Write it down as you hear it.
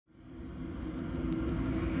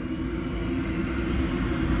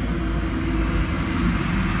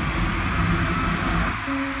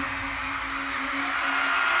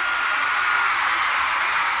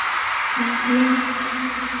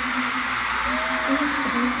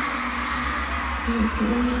His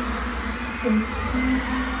love, His love,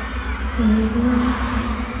 His love,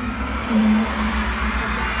 yes.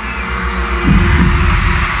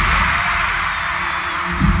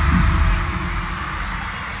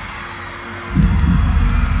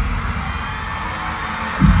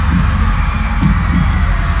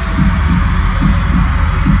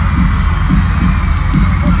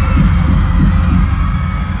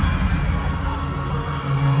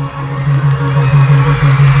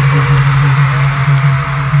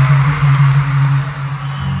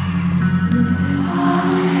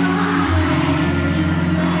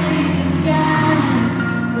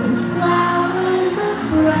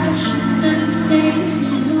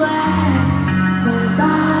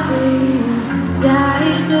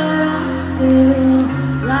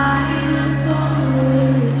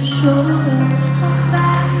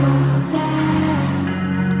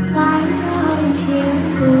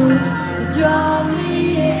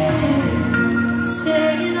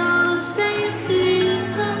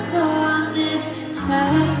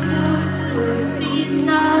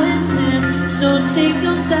 So take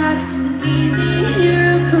them back and meet me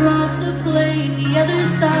here across the plain, the other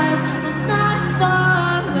side. I'm not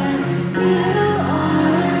far when you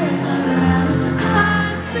are around.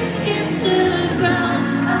 I sink into the ground.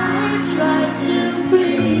 I try to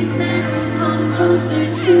pretend I'm closer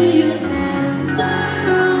to you, never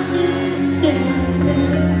understanding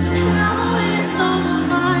how it's on my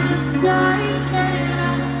mind. I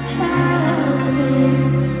cannot help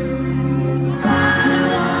it.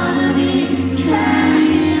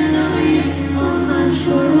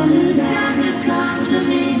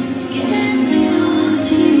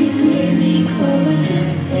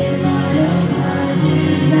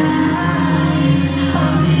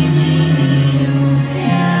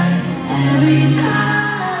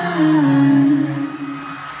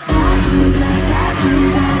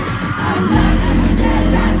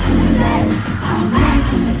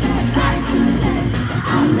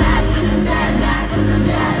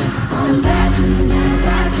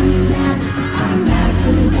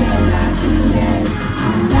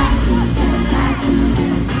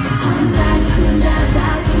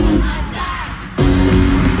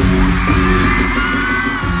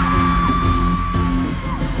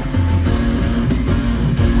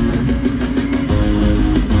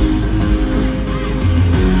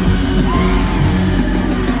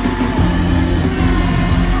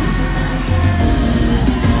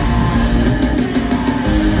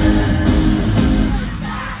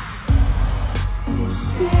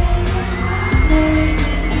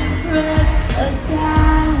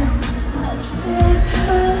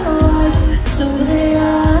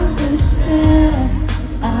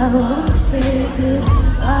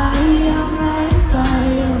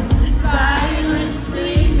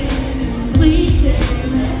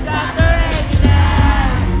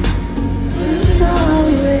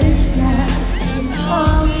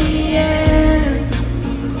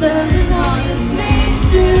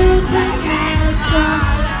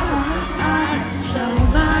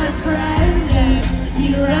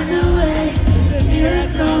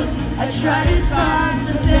 I try to talk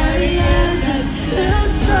the barriers and still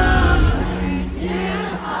strong. You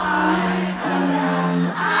are around.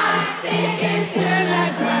 I sink into the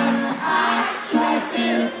ground. I try to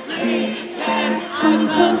pretend I'm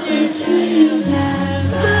closer to you.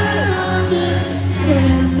 Never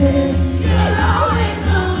understand it. You're always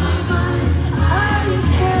on my mind. I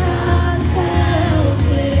cannot help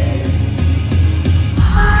it.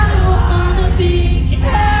 I wanna be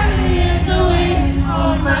carrying the weight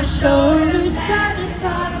on my shoulders. Time has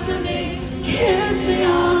come to me. Kiss me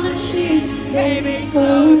on the cheek. Baby,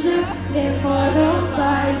 closure. Immortal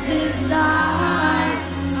by design.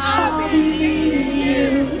 I'll be needing you.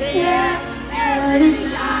 Yeah, every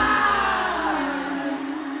time.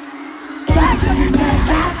 That's what you said.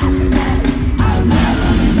 That's what you said. I'm back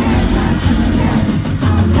from the dead. Back from the dead.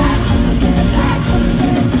 I'm back from the dead. Back from the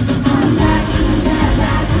dead. I'm back from the dead.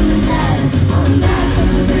 Back from the dead. I'm back from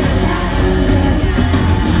the dead. Back from the dead. Back from the dead.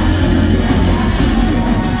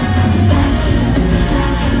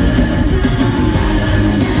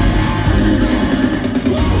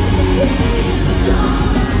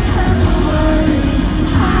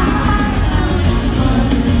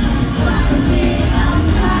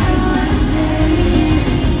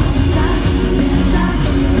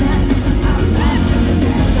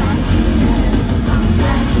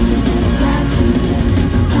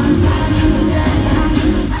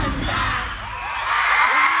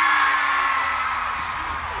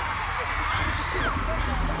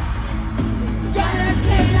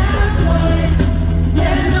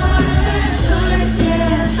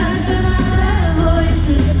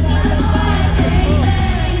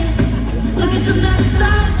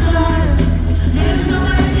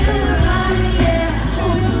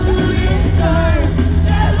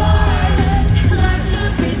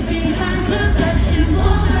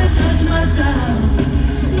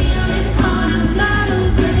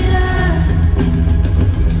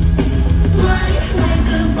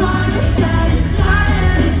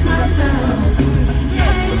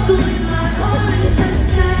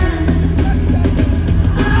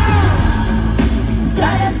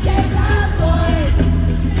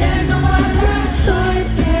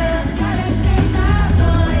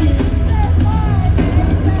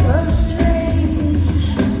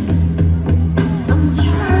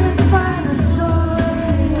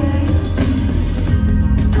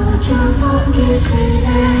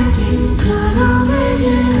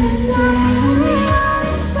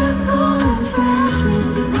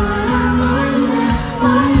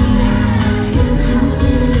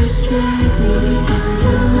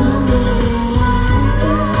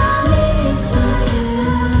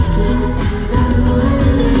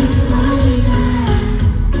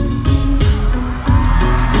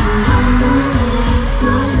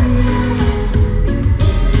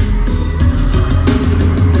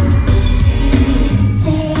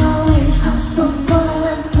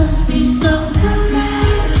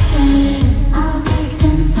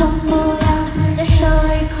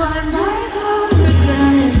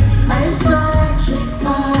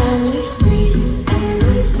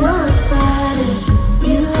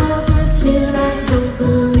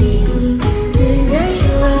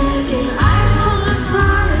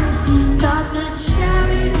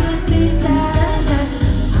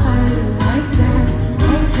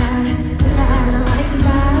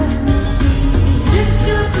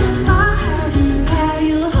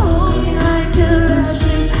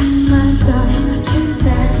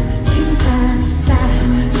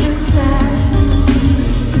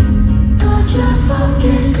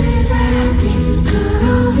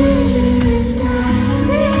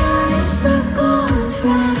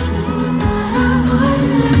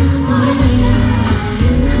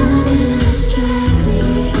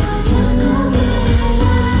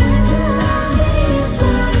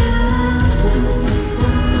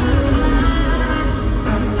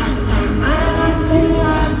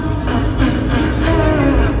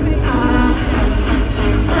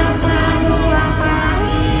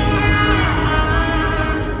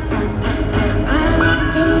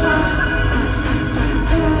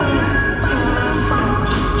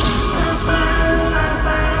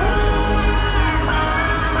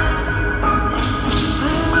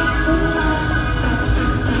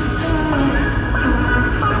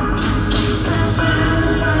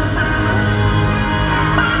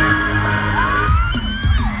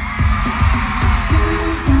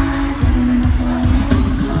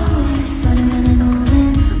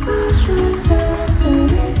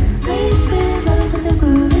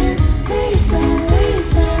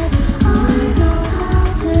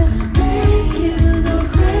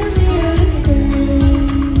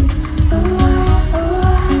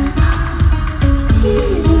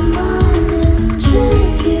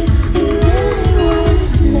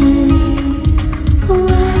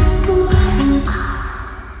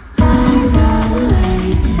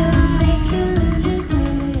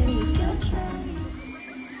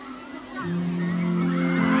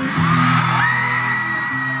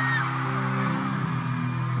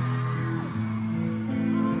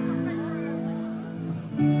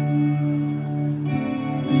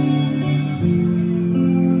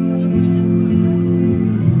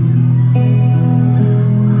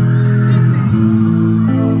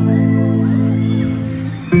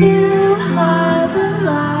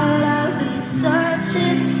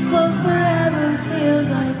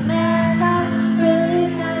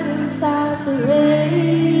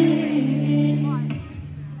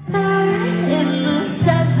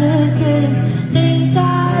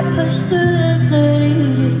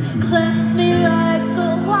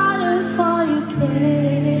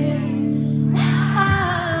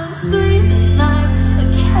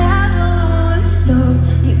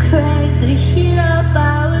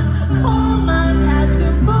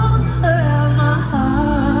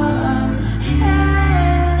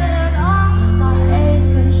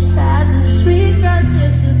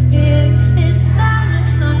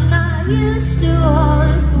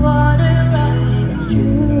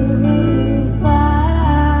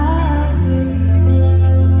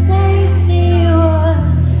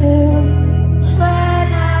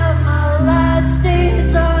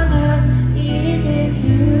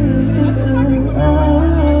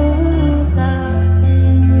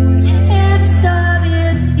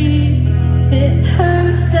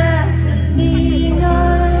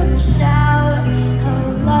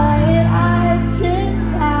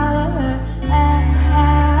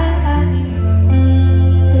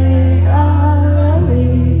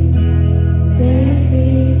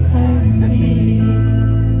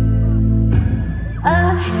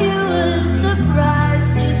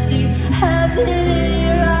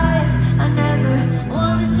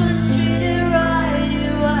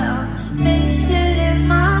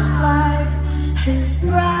 as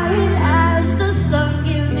bright as the sun.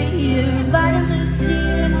 Give me your vitamin D,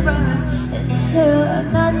 let's run into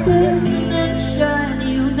another dimension.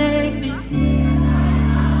 You make me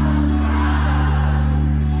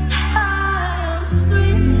I'm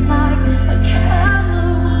screaming like a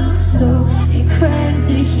camel. So you crank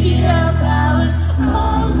the heat up, I was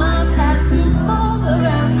cold, my past room all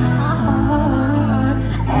around my heart,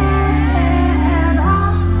 and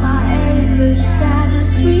all my anger,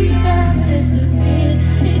 sadness, sweet and disappeared.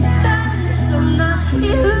 It's madness, I'm not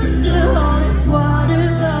used to all this water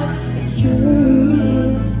love. It's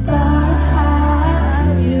true, but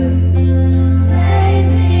you made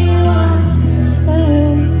me want to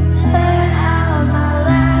turn out my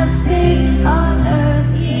last days on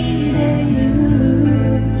earth, eating you.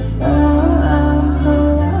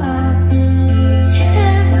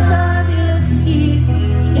 Tips of your teeth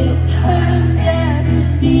fit perfect to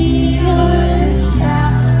be your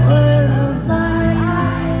shower of light.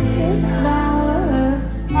 I devour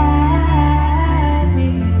at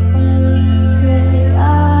me. They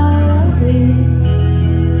are weak,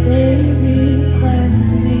 baby,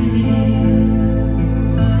 cleanse me.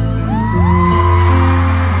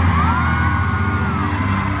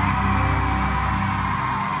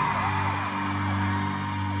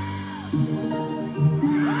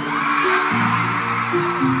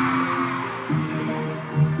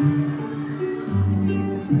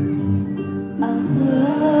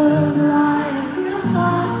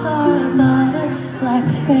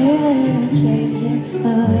 Changing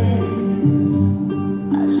the wind.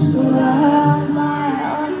 I swear my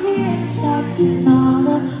only intact and all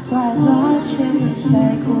the flies watching the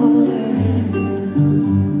cycle ring.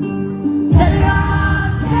 Better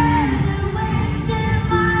off dead than wasting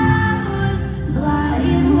my hours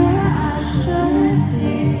flying where I shouldn't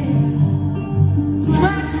be.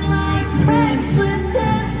 Flexing like pranks with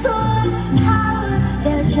their stored power,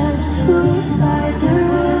 they're just who decide to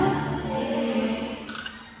rule.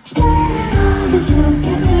 Standing on your silk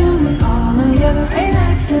and moving all of your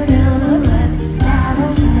relax to build a web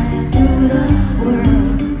that'll stand through the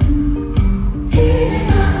world. Feeding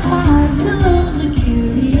on hearts and those are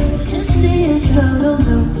curious to see us struggle.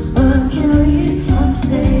 No one can leave once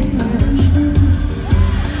they merge.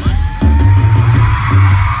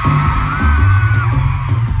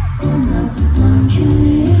 No one can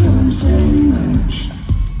leave once they merge.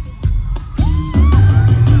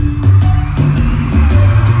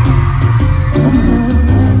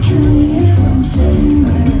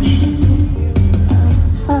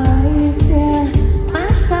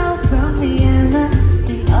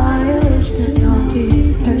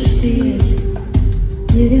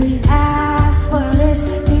 Didn't ask for this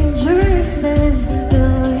dangerous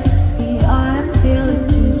visibility. I'm feeling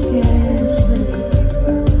too scared to sleep.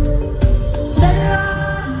 Better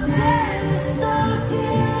off dead, stuck in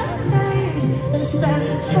a maze. The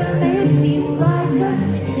center may seem like a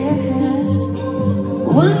gift.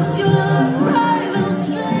 Once you arrive, it'll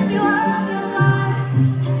strip you of your life,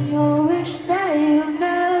 and you'll wish that you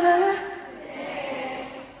never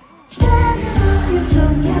standing on your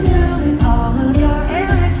silk and moving all of your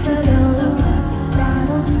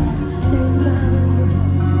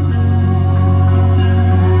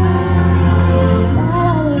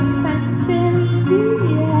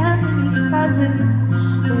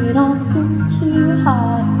too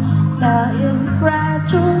hard. Now your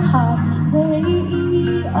fragile heart, they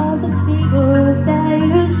eat all the tingle that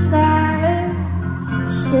you said.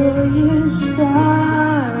 So you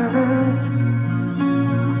start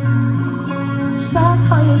stop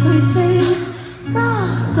all your breathing. No,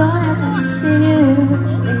 don't let them see you.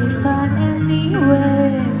 They find any way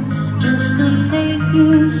just to make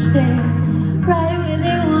you stay right where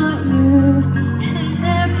they want you in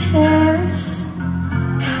their pants.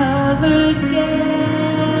 Covered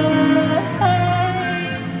gaze,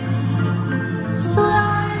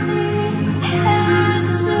 slimy and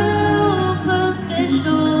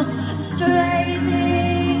superficial,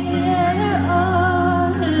 straining and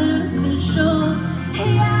artificial.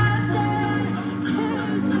 Yeah, then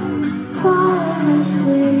falling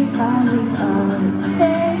asleep on the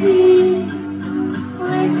unpaid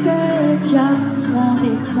liquor jumps of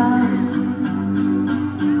its own.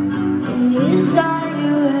 Is that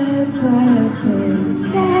it's worth it,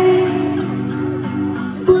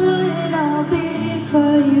 would it all be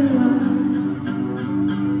for you?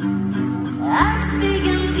 I speak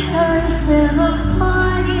in cursive,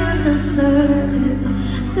 applying and deserted.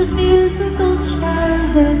 This musical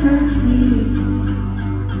chairs and conceive.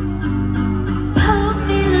 Put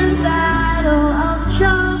me in battle, I'll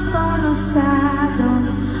jump on a saddle.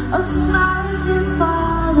 I'll smile as you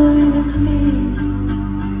follow your feet.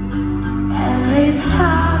 And they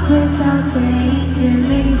talk without thinking,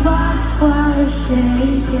 they walk while they're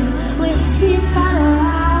shaking, with teeth that are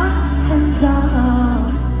out and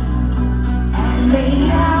all. And they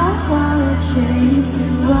yell while they're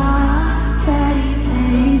chasing, wild, steady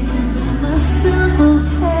pacing. My symbols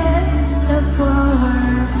hit the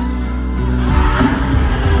floor.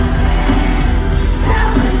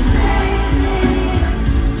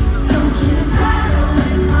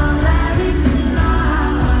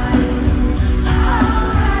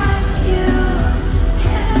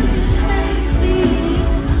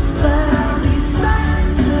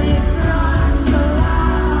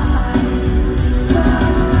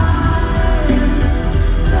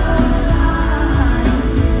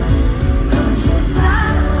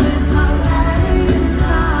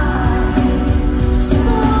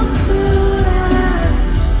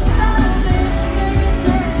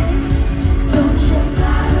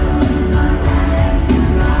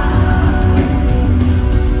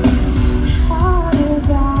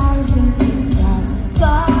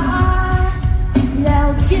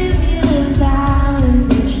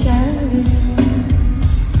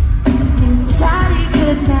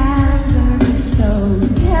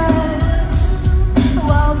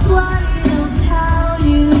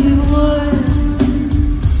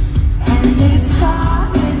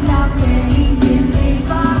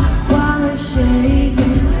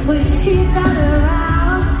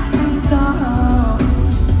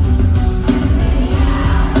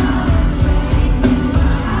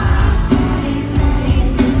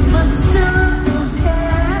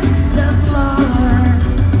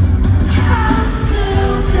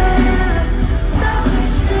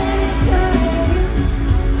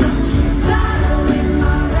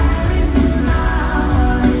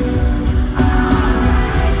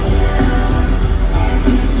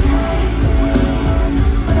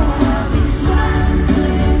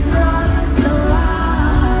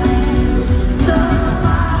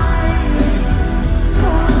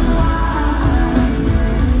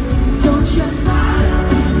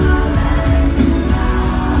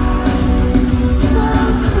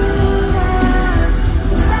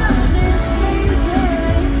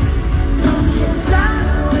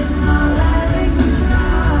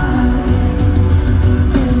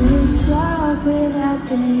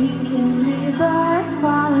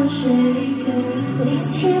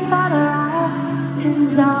 It's him that around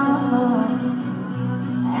and all.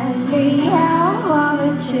 And they yell while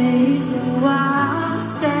they're chasing, wild,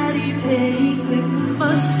 steady pacing.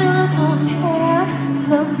 My symbols hit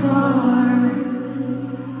the floor.